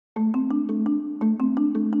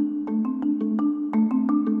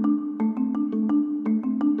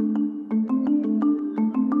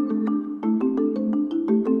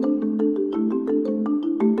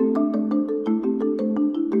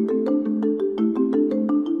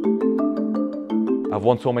I've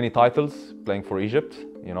won so many titles playing for Egypt,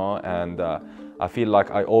 you know, and I feel like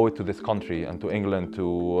I owe it to this country and to England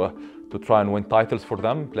to try and win titles for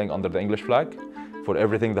them, playing under the English flag, for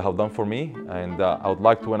everything they have done for me. And I would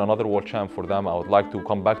like to win another world champ for them. I would like to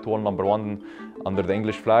come back to world #1 under the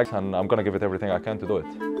English flag, and I'm going to give it everything I can to do it.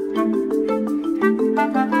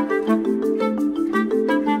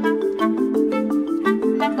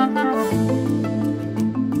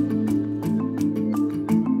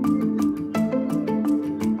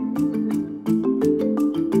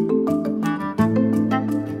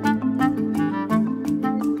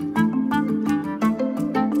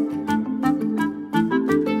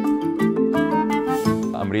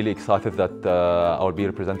 I'm really excited that I will be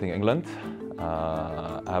representing England.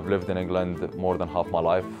 I have lived in England more than half my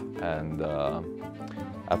life, and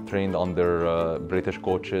I've trained under British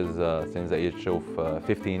coaches since the age of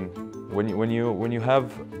 15. When you have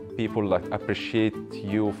people that appreciate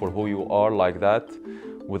you for who you are like that,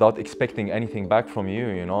 without expecting anything back from you,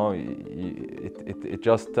 you know,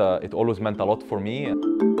 it always meant a lot for me.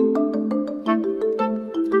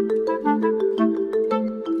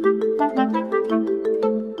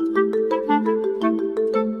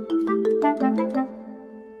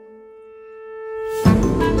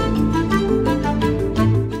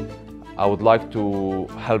 I would like to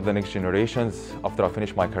help the next generations after I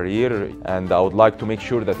finish my career, and I would like to make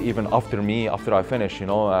sure that even after me, after I finish, you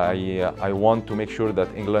know, I want to make sure that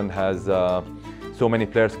England has so many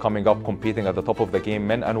players coming up competing at the top of the game,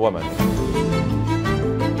 men and women.